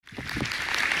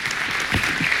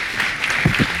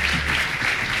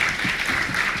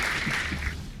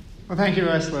Well, thank you,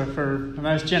 Ursula, for a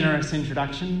most generous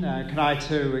introduction. Could I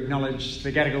too acknowledge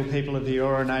the Gadigal people of the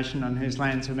Eora Nation on whose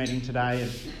lands we're meeting today and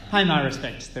pay my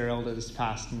respects to their elders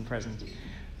past and present.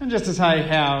 And just to say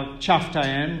how chuffed I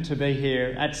am to be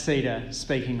here at CEDA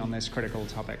speaking on this critical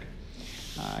topic.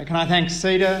 Can I thank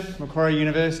CEDA, Macquarie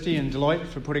University and Deloitte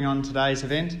for putting on today's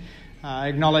event.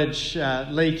 Acknowledge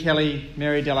Lee Kelly,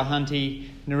 Mary Delahunty,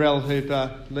 Narelle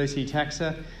Hooper, Lucy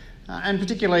Taxa, and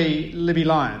particularly Libby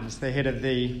Lyons, the head of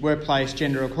the Workplace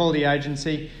Gender Equality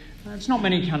Agency. It's not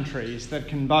many countries that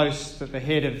can boast that the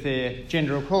head of their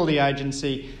Gender Equality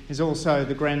Agency is also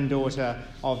the granddaughter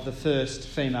of the first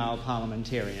female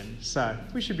parliamentarian. So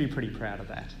we should be pretty proud of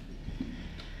that.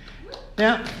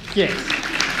 Now, yes.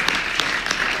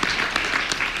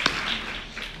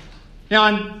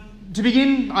 Now, to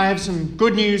begin, I have some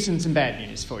good news and some bad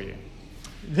news for you.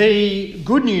 The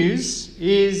good news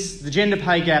is the gender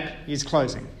pay gap is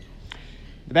closing.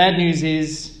 The bad news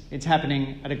is it's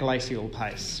happening at a glacial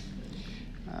pace.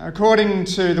 According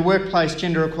to the Workplace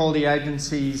Gender Equality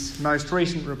Agency's most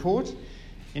recent report,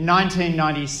 in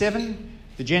 1997,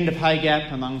 the gender pay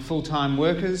gap among full-time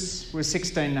workers was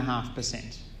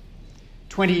 16.5%.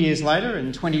 20 years later,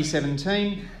 in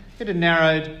 2017, it had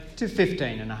narrowed to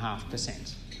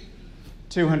 15.5%,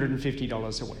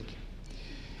 $250 a week.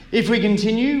 If we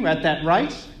continue at that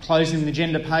rate, closing the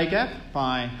gender pay gap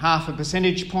by 0.5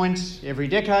 percentage point every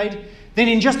decade, then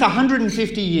in just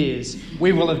 150 years,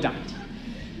 we will have done it.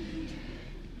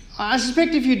 I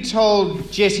suspect if you'd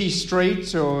told Jessie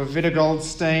Street or Vida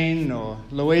Goldstein or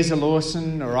Louisa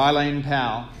Lawson or Eileen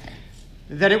Powell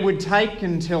that it would take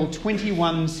until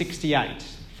 2168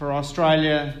 for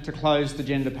Australia to close the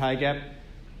gender pay gap,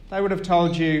 they would have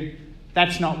told you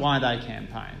that's not why they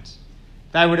campaigned.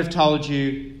 They would have told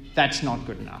you that's not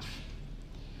good enough.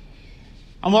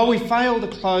 And while we fail to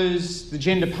close the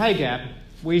gender pay gap,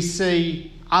 we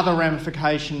see other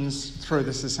ramifications through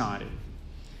the society.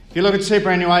 If you look at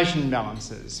superannuation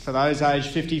balances for those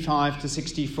aged 55 to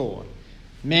 64,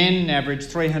 men average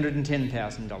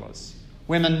 $310,000,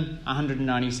 women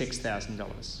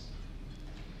 $196,000.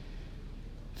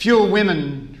 Fewer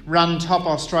women run top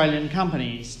Australian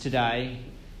companies today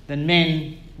than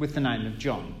men with the name of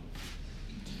John.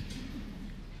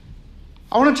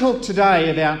 I want to talk today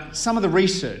about some of the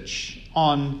research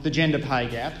on the gender pay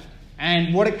gap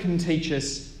and what it can teach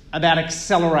us about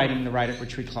accelerating the rate at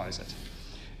which we close it.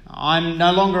 I'm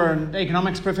no longer an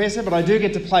economics professor, but I do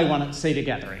get to play one at CEDA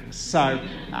gatherings, so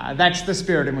that's the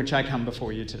spirit in which I come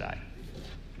before you today.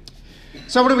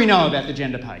 So what do we know about the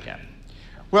gender pay gap?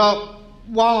 Well,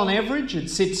 while on average it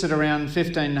sits at around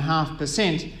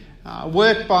 15.5%,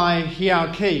 work by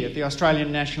Hiao Qi at the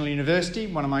Australian National University,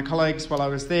 one of my colleagues while I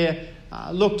was there,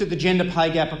 looked at the gender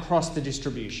pay gap across the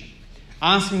distribution,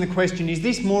 asking the question, is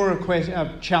this more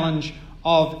a challenge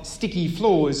of sticky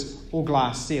floors or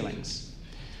glass ceilings?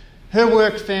 Her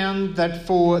work found that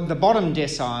for the bottom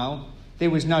decile, there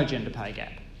was no gender pay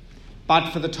gap.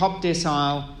 But for the top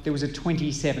decile, there was a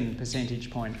 27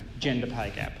 percentage point gender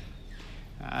pay gap.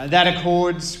 That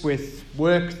accords with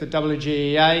work that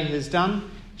WGEA has done,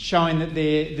 showing that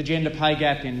the gender pay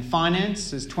gap in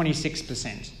finance is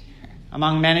 26%.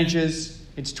 Among managers,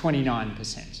 it's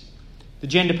 29%. The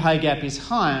gender pay gap is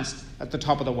highest at the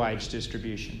top of the wage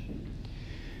distribution.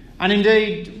 And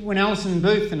indeed, when Alison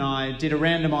Booth and I did a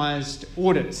randomised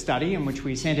audit study in which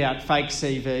we sent out fake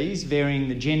CVs varying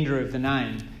the gender of the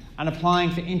name and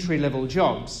applying for entry-level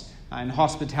jobs in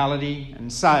hospitality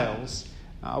and sales,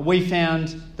 we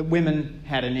found that women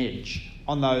had an edge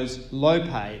on those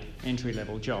low-paid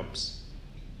entry-level jobs.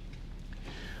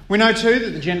 We know too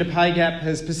that the gender pay gap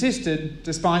has persisted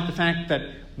despite the fact that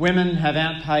women have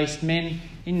outpaced men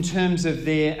in terms of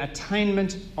their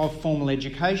attainment of formal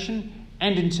education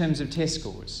and in terms of test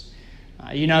scores.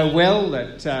 You know well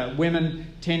that women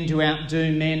tend to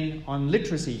outdo men on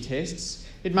literacy tests.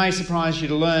 It may surprise you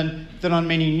to learn that on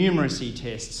many numeracy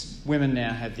tests, women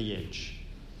now have the edge.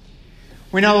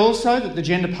 We know also that the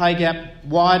gender pay gap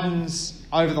widens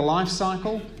over the life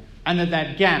cycle and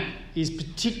that gap is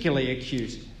particularly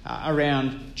acute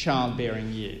around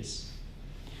childbearing years.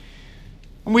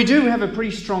 And we do have a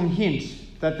pretty strong hint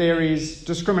that there is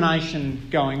discrimination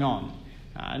going on,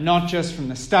 not just from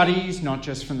the studies, not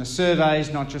just from the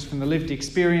surveys, not just from the lived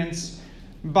experience,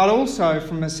 but also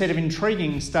from a set of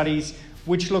intriguing studies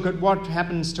which look at what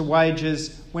happens to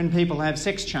wages when people have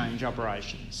sex change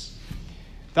operations.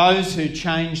 Those who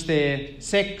change their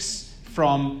sex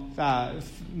from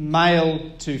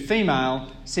male to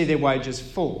female see their wages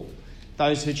fall.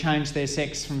 Those who change their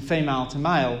sex from female to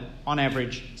male, on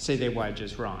average, see their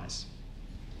wages rise.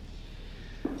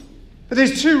 But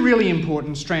there's two really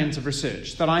important strands of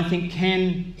research that I think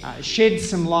can shed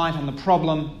some light on the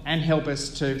problem and help us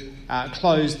to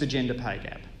close the gender pay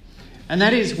gap. And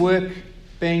that is work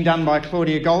being done by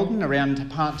Claudia Golden around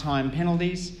part-time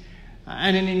penalties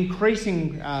and an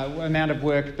increasing amount of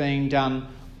work being done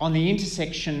on the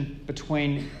intersection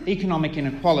between economic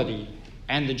inequality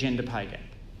and the gender pay gap.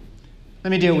 Let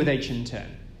me deal with each in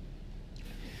turn.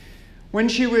 When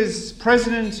she was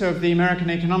president of the American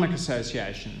Economic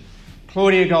Association,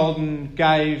 Claudia Golden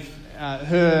gave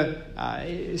her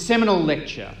seminal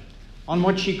lecture on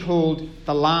what she called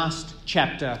the last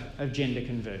chapter of gender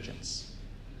convergence.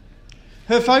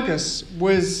 Her focus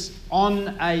was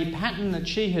on a pattern that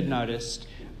she had noticed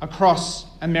across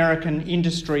American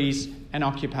industries and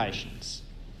occupations.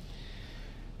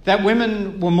 That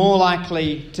women were more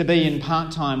likely to be in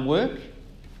part-time work,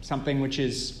 something which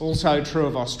is also true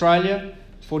of Australia.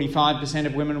 45%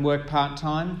 of women work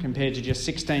part-time compared to just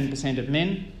 16% of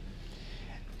men.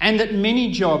 And that many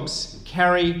jobs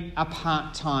carry a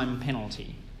part-time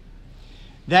penalty.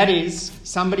 That is,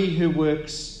 somebody who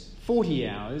works 40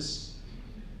 hours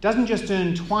doesn't just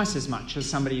earn twice as much as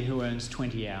somebody who earns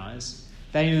 20 hours,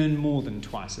 they earn more than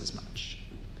twice as much.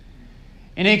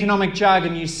 In economic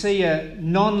jargon, you see a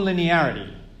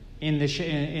non-linearity in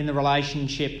the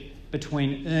relationship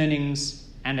between earnings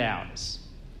and hours.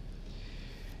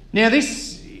 Now,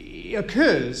 this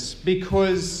occurs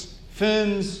because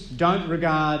firms don't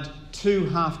regard two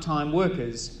half-time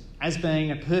workers as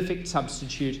being a perfect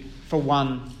substitute for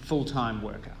one full-time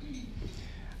worker.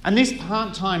 And this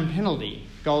part-time penalty,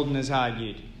 Golden has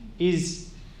argued,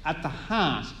 is at the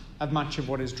heart of much of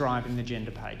what is driving the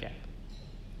gender pay gap.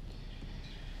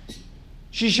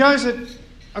 She shows it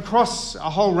across a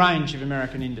whole range of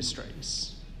American industries.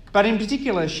 But in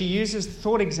particular, she uses the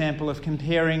thought example of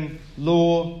comparing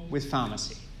law with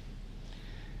pharmacy.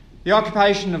 The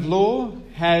occupation of law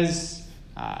has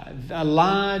a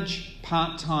large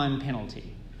part-time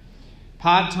penalty.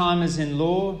 Part-timers in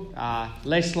law are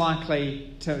less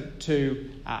likely to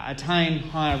attain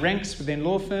higher ranks within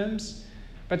law firms,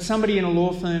 but somebody in a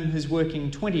law firm who's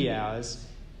working 20 hours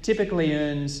typically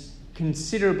earns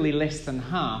considerably less than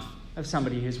half of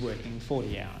somebody who's working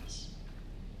 40 hours.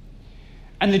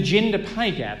 And the gender pay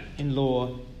gap in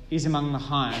law is among the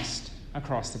highest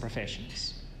across the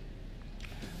professions.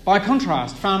 By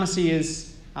contrast, pharmacy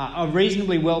is a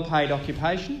reasonably well-paid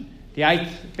occupation, the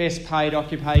 8th best paid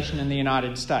occupation in the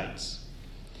United States.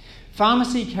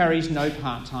 Pharmacy carries no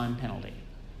part-time penalty.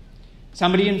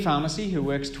 Somebody in pharmacy who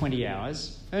works 20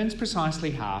 hours earns precisely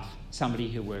half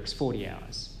somebody who works 40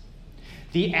 hours.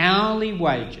 The hourly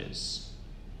wages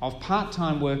of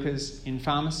part-time workers in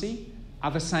pharmacy are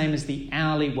the same as the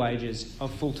hourly wages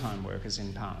of full-time workers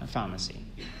in pharmacy.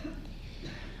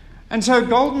 And so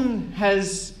Golden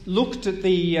has looked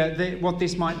at what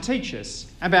this might teach us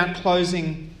about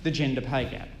closing the gender pay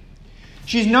gap.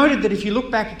 She's noted that if you look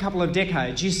back a couple of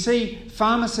decades, you see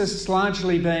pharmacists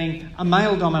largely being a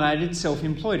male-dominated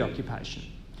self-employed occupation.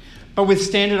 But with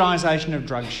standardisation of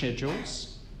drug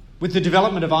schedules, with the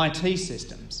development of IT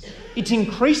systems, it's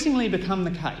increasingly become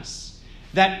the case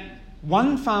that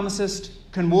one pharmacist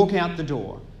can walk out the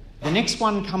door, the next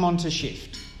one come onto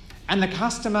shift, and the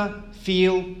customer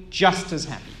feel just as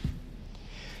happy.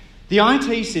 The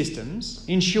IT systems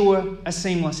ensure a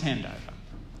seamless handover.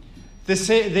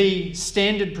 The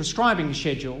standard prescribing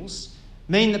schedules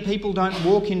mean that people don't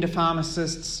walk into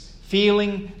pharmacists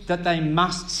feeling that they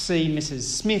must see Mrs.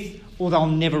 Smith or they'll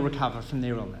never recover from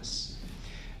their illness.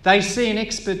 They see an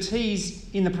expertise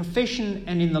in the profession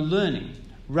and in the learning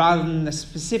rather than the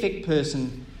specific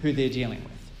person who they're dealing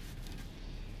with.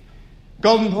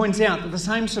 Golden points out that the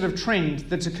same sort of trend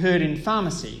that's occurred in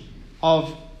pharmacy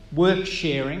of work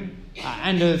sharing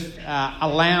and of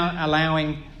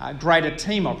allowing greater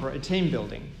team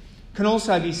building can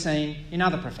also be seen in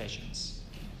other professions.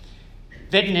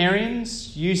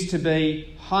 Veterinarians used to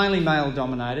be highly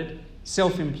male-dominated,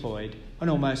 self-employed, and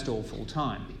almost all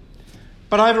full-time.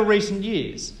 But over recent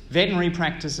years, veterinary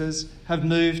practices have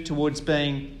moved towards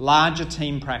being larger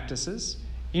team practices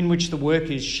in which the work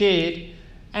is shared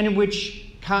and in which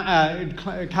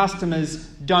customers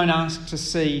don't ask to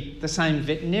see the same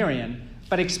veterinarian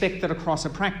but expect that across a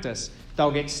practice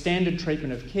they'll get standard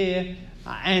treatment of care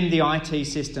and the IT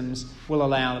systems will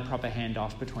allow the proper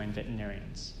handoff between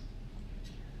veterinarians.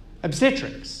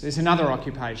 Obstetrics is another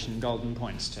occupation Golden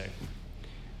points to.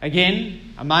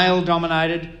 Again, a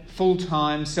male-dominated,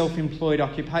 full-time, self-employed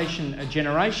occupation a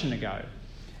generation ago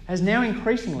has now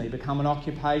increasingly become an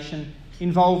occupation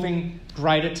involving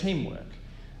greater teamwork,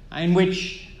 in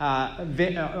which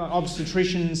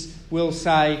obstetricians will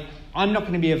say, I'm not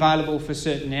going to be available for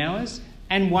certain hours,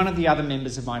 and one of the other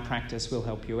members of my practice will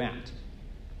help you out.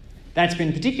 That's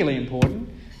been particularly important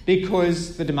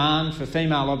because the demand for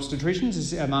female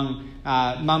obstetricians among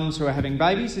mums who are having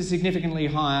babies is significantly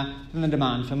higher than the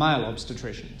demand for male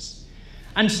obstetricians.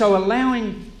 And so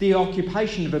allowing the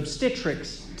occupation of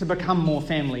obstetrics to become more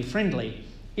family friendly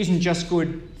isn't just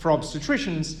good for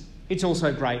obstetricians, it's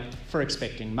also great for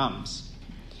expecting mums.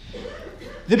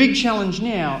 The big challenge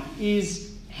now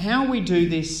is how we do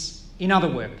this in other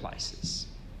workplaces.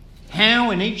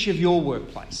 How in each of your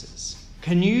workplaces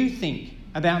can you think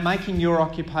about making your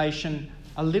occupation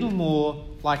a little more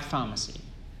like pharmacy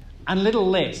and a little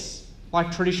less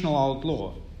like traditional old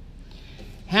law?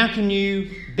 How can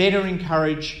you better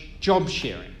encourage job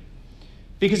sharing?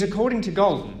 Because according to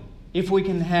Golden, if we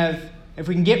can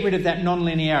get rid of that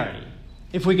non-linearity,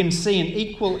 if we can see an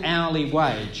equal hourly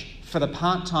wage for the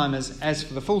part-timers as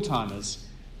for the full-timers,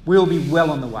 we'll be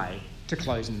well on the way to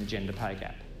closing the gender pay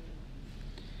gap.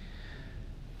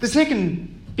 The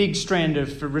second big strand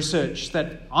of research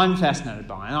that I'm fascinated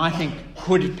by, and I think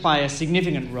could play a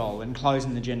significant role in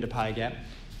closing the gender pay gap,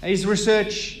 is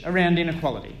research around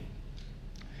inequality.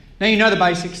 Now, you know the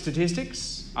basic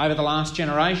statistics. Over the last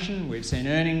generation, we've seen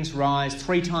earnings rise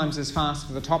 3 times as fast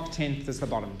for the top 10th as the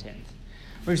bottom 10th.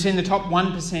 We've seen the top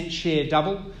 1% share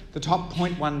double, the top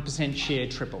 0.1% share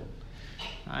triple.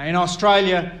 In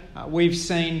Australia, we've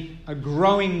seen a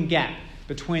growing gap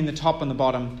between the top and the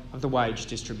bottom of the wage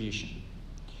distribution.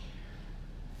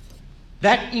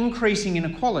 That increasing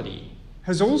inequality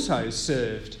has also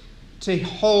served to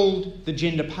hold the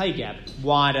gender pay gap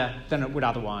wider than it would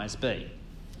otherwise be.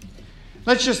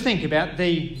 Let's just think about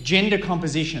the gender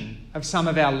composition of some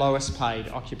of our lowest paid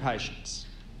occupations.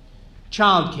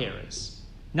 Child carers,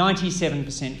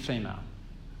 97% female.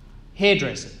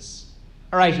 Hairdressers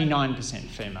are 89%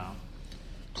 female.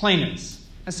 Cleaners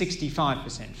are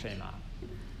 65% female.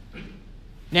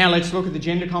 Now let's look at the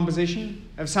gender composition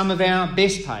of some of our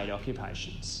best paid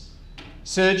occupations.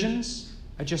 Surgeons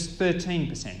are just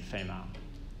 13% female.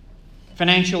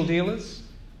 Financial dealers,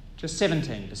 just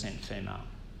 17% female.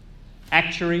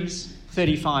 Actuaries,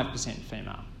 35%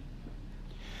 female.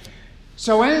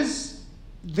 So as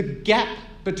the gap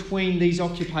between these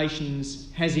occupations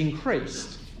has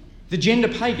increased, the gender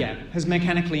pay gap has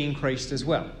mechanically increased as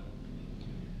well.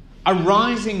 A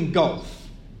rising gulf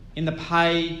in the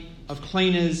pay of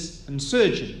cleaners and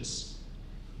surgeons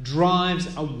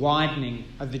drives a widening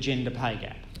of the gender pay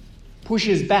gap,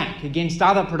 pushes back against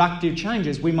other productive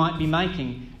changes we might be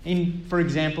making in, for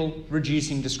example,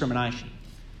 reducing discrimination.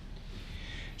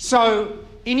 So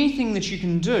anything that you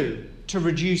can do to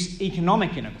reduce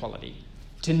economic inequality,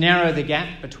 to narrow the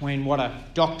gap between what a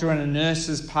doctor and a nurse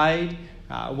is paid,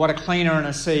 what a cleaner and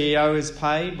a CEO is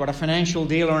paid, what a financial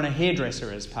dealer and a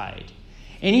hairdresser is paid,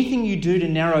 anything you do to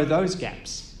narrow those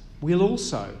gaps will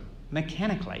also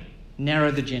mechanically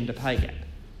narrow the gender pay gap.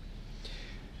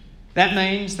 That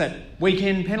means that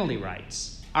weekend penalty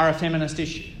rates are a feminist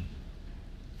issue.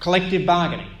 Collective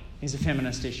bargaining is a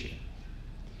feminist issue.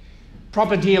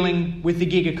 Proper dealing with the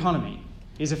gig economy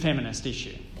is a feminist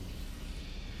issue.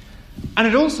 And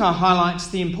it also highlights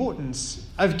the importance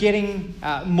of getting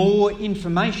more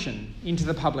information into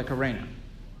the public arena.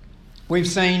 We've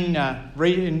seen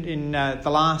in the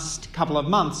last couple of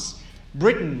months,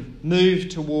 Britain move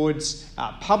towards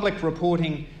public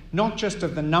reporting not just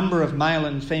of the number of male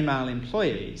and female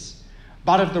employees,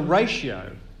 but of the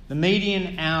ratio, the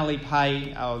median hourly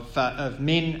pay of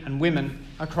men and women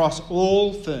across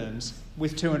all firms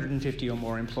with 250 or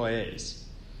more employees.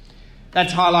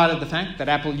 That's highlighted the fact that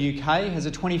Apple UK has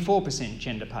a 24%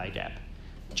 gender pay gap,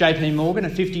 JP Morgan a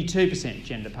 52%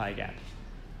 gender pay gap,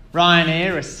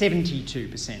 Ryanair a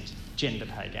 72% gender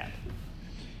pay gap.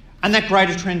 And that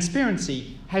greater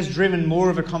transparency has driven more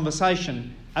of a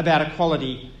conversation about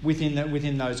equality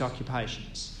within those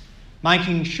occupations,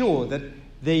 making sure that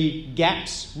the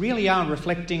gaps really are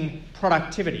reflecting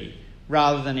productivity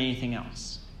rather than anything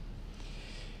else.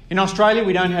 In Australia,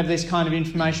 we don't have this kind of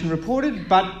information reported,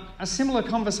 but a similar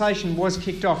conversation was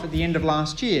kicked off at the end of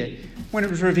last year when it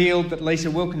was revealed that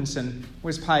Lisa Wilkinson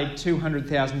was paid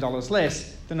 $200,000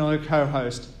 less than her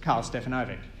co-host Carl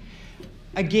Stefanovic.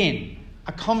 Again,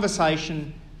 a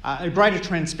conversation, a greater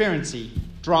transparency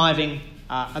driving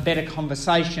a better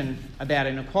conversation about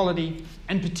inequality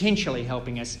and potentially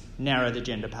helping us narrow the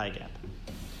gender pay gap.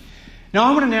 Now,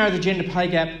 I want to narrow the gender pay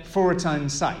gap for its own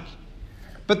sake.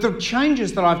 But the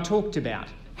changes that I've talked about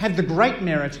have the great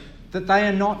merit that they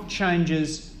are not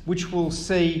changes which will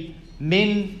see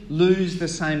men lose the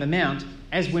same amount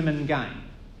as women gain.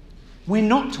 We're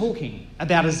not talking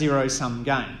about a zero-sum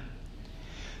game.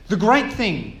 The great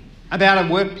thing about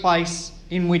a workplace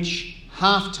in which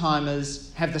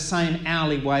half-timers have the same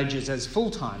hourly wages as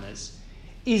full-timers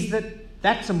is that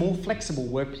that's a more flexible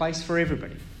workplace for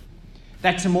everybody.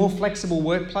 That's a more flexible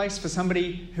workplace for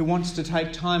somebody who wants to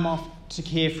take time off to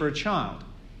care for a child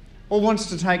or wants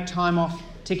to take time off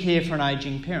to care for an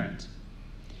ageing parent.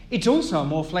 It's also a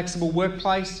more flexible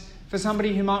workplace for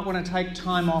somebody who might want to take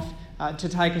time off to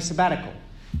take a sabbatical,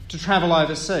 to travel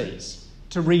overseas,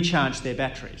 to recharge their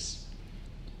batteries.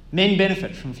 Men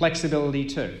benefit from flexibility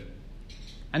too.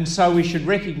 And so we should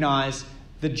recognise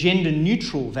the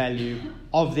gender-neutral value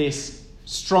of this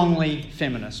strongly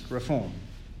feminist reform.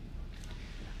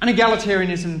 And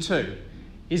egalitarianism too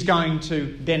is going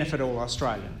to benefit all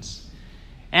Australians.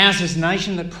 Ours is a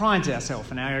nation that prides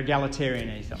ourselves in our egalitarian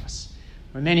ethos,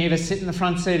 where many of us sit in the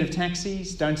front seat of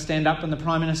taxis, don't stand up when the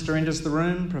Prime Minister enters the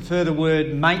room, prefer the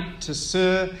word mate to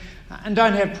sir, and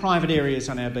don't have private areas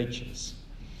on our beaches.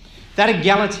 That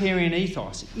egalitarian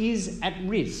ethos is at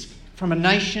risk from a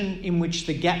nation in which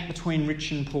the gap between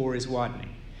rich and poor is widening.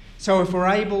 So if we're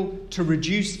able to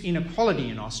reduce inequality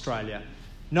in Australia,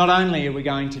 not only are we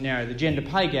going to narrow the gender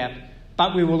pay gap,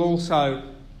 but we will also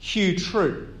hew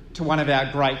true to one of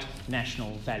our great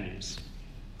national values.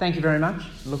 Thank you very much.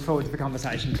 I look forward to the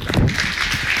conversation today.